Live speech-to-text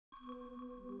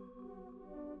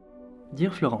Dear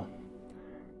Florent,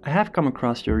 I have come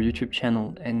across your YouTube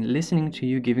channel and listening to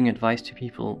you giving advice to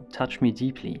people touched me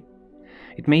deeply.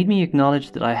 It made me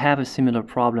acknowledge that I have a similar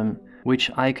problem, which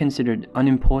I considered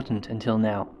unimportant until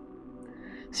now.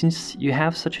 Since you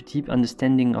have such a deep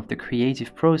understanding of the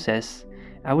creative process,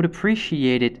 I would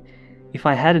appreciate it if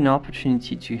I had an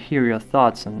opportunity to hear your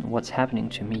thoughts on what's happening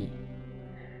to me.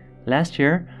 Last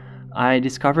year, I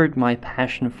discovered my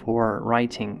passion for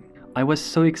writing. I was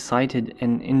so excited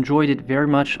and enjoyed it very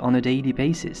much on a daily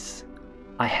basis.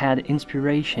 I had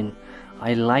inspiration.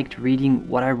 I liked reading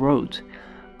what I wrote.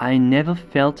 I never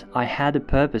felt I had a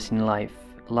purpose in life,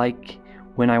 like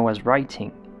when I was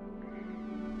writing.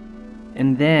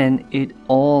 And then it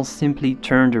all simply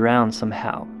turned around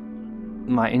somehow.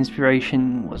 My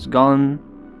inspiration was gone.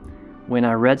 When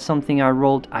I read something I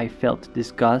wrote, I felt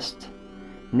disgust.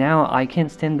 Now I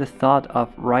can't stand the thought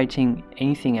of writing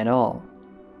anything at all.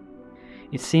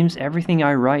 It seems everything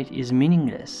I write is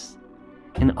meaningless.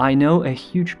 And I know a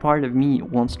huge part of me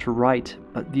wants to write,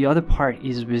 but the other part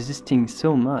is resisting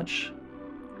so much.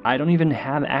 I don't even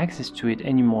have access to it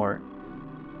anymore.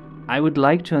 I would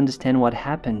like to understand what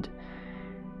happened.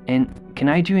 And can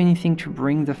I do anything to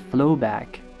bring the flow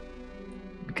back?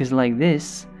 Because like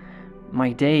this,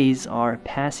 my days are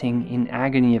passing in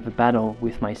agony of a battle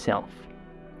with myself.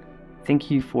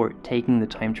 Thank you for taking the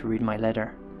time to read my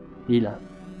letter. Lila.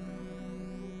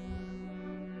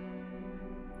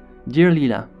 Dear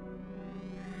Lila,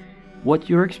 what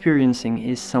you're experiencing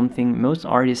is something most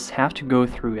artists have to go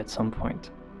through at some point.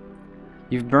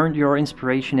 You've burned your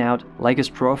inspiration out like a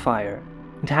straw fire.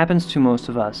 It happens to most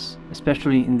of us,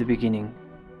 especially in the beginning.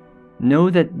 Know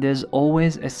that there's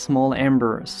always a small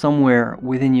ember somewhere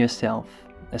within yourself,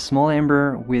 a small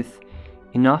ember with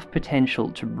enough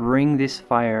potential to bring this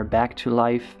fire back to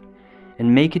life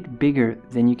and make it bigger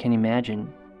than you can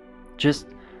imagine. Just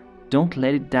don't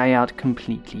let it die out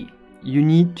completely. You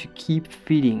need to keep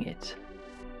feeding it.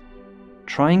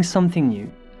 Trying something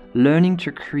new, learning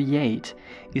to create,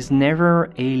 is never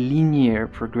a linear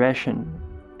progression.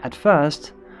 At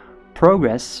first,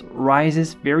 progress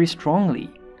rises very strongly.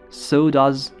 So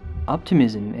does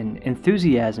optimism and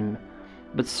enthusiasm.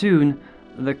 But soon,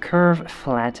 the curve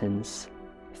flattens.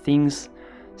 Things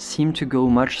seem to go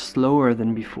much slower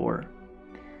than before.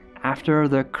 After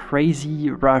the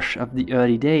crazy rush of the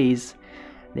early days,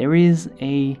 there is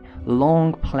a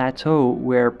long plateau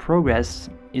where progress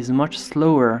is much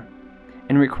slower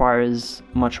and requires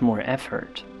much more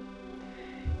effort.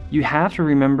 You have to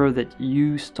remember that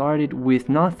you started with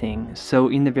nothing, so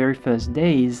in the very first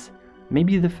days,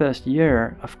 maybe the first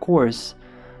year, of course,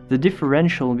 the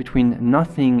differential between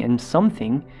nothing and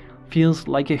something feels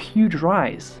like a huge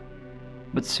rise.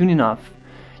 But soon enough,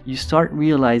 you start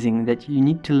realizing that you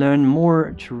need to learn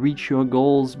more to reach your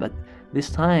goals, but this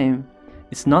time,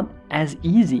 it's not as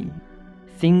easy.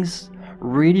 Things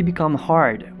really become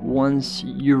hard once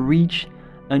you reach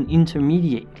an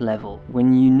intermediate level,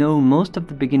 when you know most of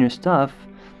the beginner stuff,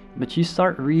 but you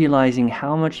start realizing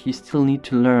how much you still need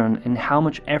to learn and how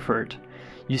much effort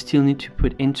you still need to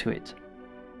put into it.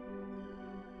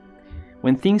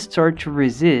 When things start to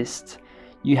resist,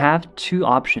 you have two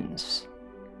options: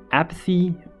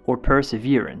 apathy or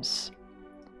perseverance.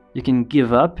 You can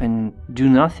give up and do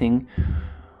nothing,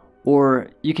 or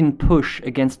you can push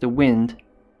against the wind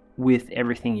with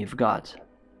everything you've got.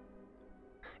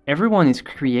 Everyone is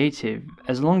creative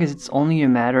as long as it's only a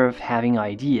matter of having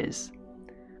ideas.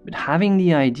 But having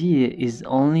the idea is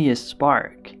only a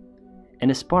spark, and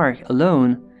a spark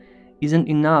alone isn't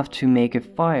enough to make a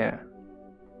fire.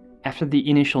 After the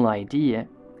initial idea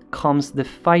comes the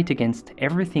fight against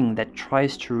everything that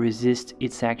tries to resist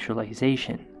its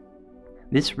actualization.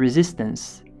 This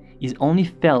resistance is only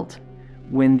felt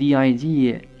when the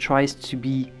idea tries to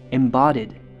be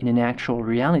embodied in an actual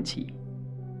reality,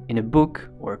 in a book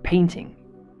or a painting.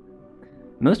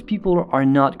 Most people are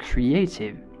not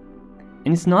creative,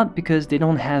 and it's not because they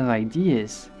don't have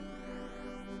ideas,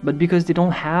 but because they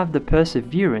don't have the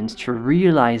perseverance to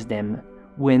realize them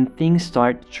when things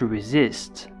start to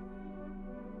resist.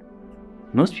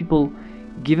 Most people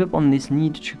give up on this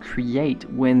need to create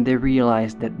when they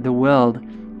realize that the world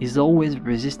is always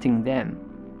resisting them.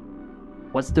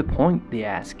 What's the point, they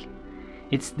ask?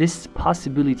 It's this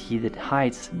possibility that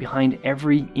hides behind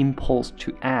every impulse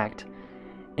to act,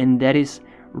 and that is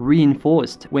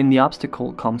reinforced when the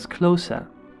obstacle comes closer.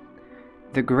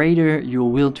 The greater your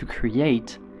will to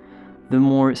create, the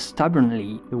more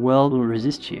stubbornly the world will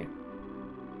resist you.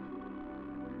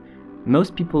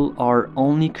 Most people are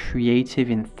only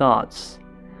creative in thoughts.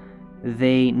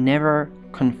 They never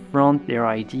confront their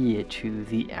idea to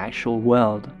the actual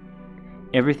world.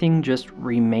 Everything just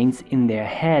remains in their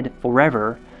head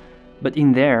forever, but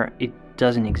in there it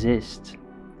doesn't exist.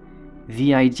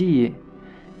 The idea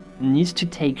needs to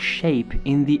take shape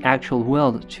in the actual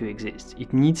world to exist.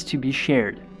 It needs to be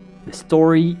shared. The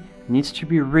story needs to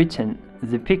be written.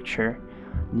 The picture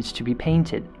needs to be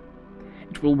painted.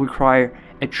 It will require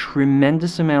a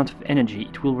tremendous amount of energy.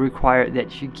 It will require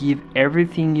that you give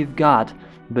everything you've got,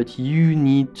 but you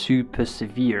need to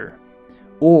persevere.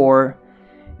 Or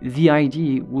the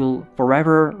idea will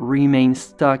forever remain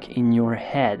stuck in your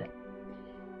head.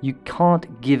 You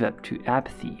can't give up to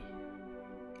apathy.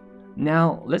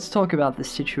 Now, let's talk about the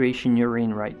situation you're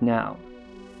in right now.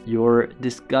 You're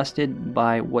disgusted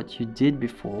by what you did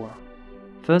before.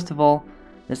 First of all,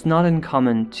 it's not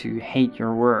uncommon to hate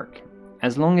your work,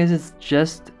 as long as it's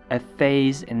just a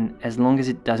phase and as long as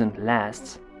it doesn't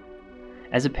last.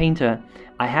 As a painter,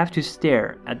 I have to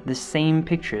stare at the same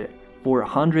picture for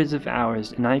hundreds of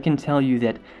hours, and I can tell you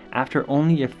that after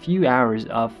only a few hours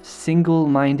of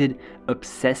single-minded,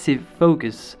 obsessive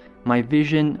focus, my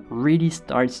vision really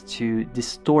starts to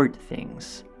distort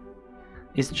things.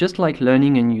 It's just like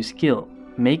learning a new skill.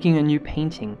 Making a new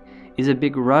painting is a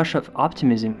big rush of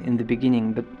optimism in the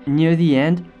beginning, but near the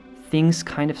end, things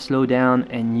kind of slow down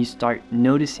and you start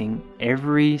noticing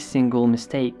every single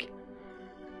mistake.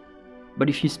 But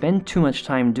if you spend too much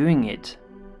time doing it,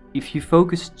 if you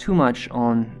focus too much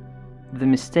on the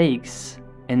mistakes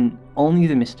and only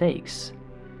the mistakes,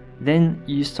 then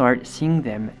you start seeing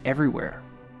them everywhere.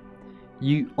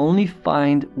 You only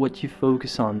find what you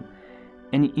focus on,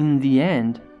 and in the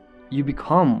end, you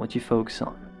become what you focus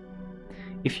on.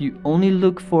 If you only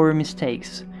look for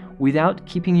mistakes without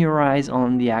keeping your eyes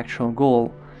on the actual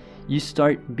goal, you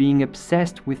start being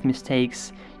obsessed with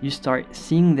mistakes, you start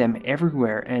seeing them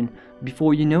everywhere, and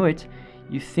before you know it,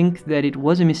 you think that it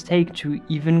was a mistake to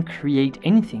even create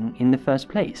anything in the first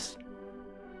place.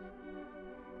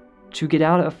 To get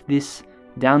out of this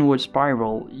downward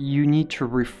spiral, you need to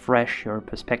refresh your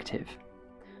perspective.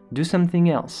 Do something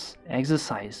else,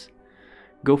 exercise,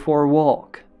 go for a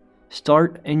walk,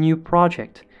 start a new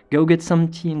project, go get some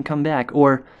tea and come back,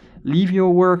 or leave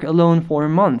your work alone for a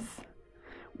month.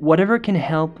 Whatever can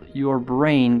help your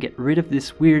brain get rid of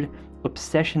this weird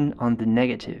obsession on the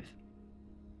negative.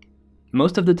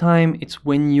 Most of the time, it's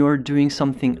when you're doing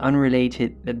something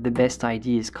unrelated that the best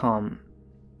ideas come.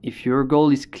 If your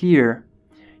goal is clear,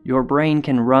 your brain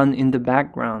can run in the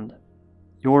background.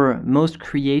 Your most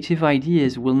creative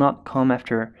ideas will not come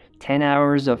after 10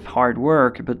 hours of hard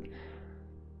work, but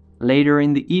later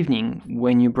in the evening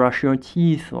when you brush your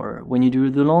teeth or when you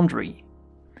do the laundry.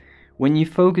 When you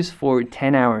focus for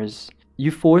 10 hours,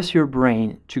 you force your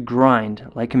brain to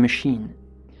grind like a machine.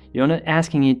 You're not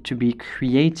asking it to be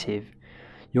creative.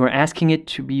 You're asking it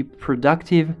to be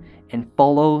productive and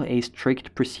follow a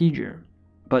strict procedure.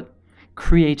 But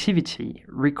creativity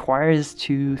requires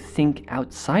to think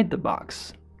outside the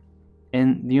box.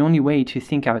 And the only way to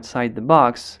think outside the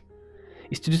box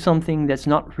is to do something that's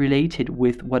not related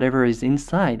with whatever is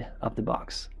inside of the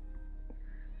box.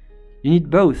 You need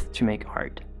both to make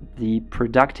art, the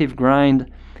productive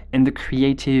grind and the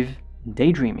creative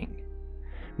daydreaming.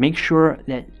 Make sure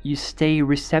that you stay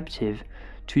receptive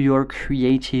to your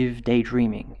creative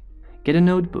daydreaming. Get a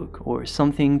notebook or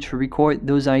something to record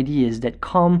those ideas that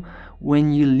come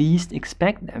when you least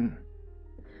expect them.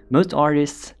 Most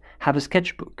artists have a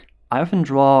sketchbook. I often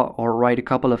draw or write a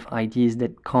couple of ideas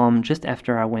that come just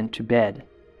after I went to bed.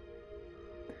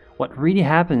 What really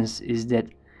happens is that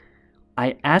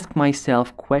I ask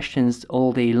myself questions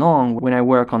all day long when I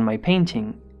work on my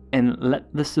painting and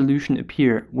let the solution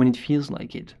appear when it feels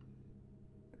like it.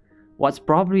 What's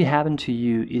probably happened to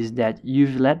you is that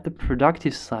you've let the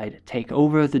productive side take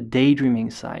over the daydreaming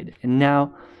side, and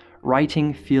now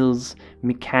writing feels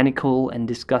mechanical and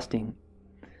disgusting.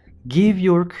 Give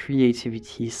your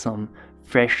creativity some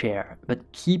fresh air,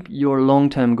 but keep your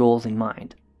long-term goals in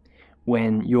mind.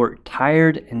 When you're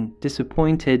tired and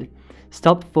disappointed,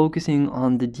 stop focusing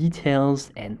on the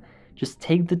details and just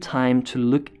take the time to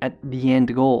look at the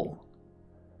end goal.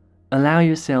 Allow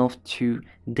yourself to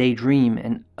daydream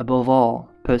and, above all,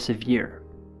 persevere.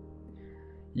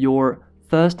 Your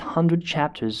first 100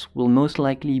 chapters will most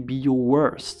likely be your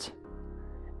worst.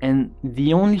 And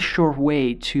the only sure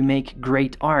way to make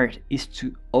great art is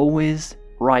to always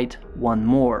write one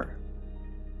more.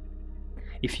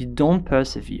 If you don't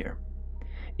persevere,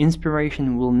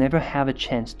 inspiration will never have a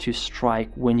chance to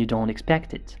strike when you don't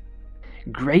expect it.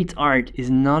 Great art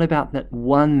is not about that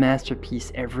one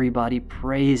masterpiece everybody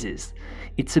praises.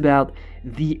 It's about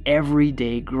the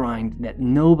everyday grind that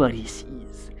nobody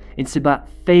sees. It's about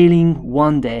failing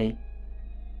one day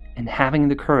and having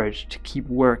the courage to keep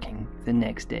working the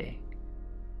next day.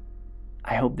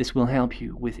 I hope this will help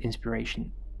you with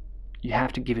inspiration. You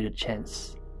have to give it a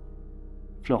chance.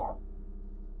 Florent.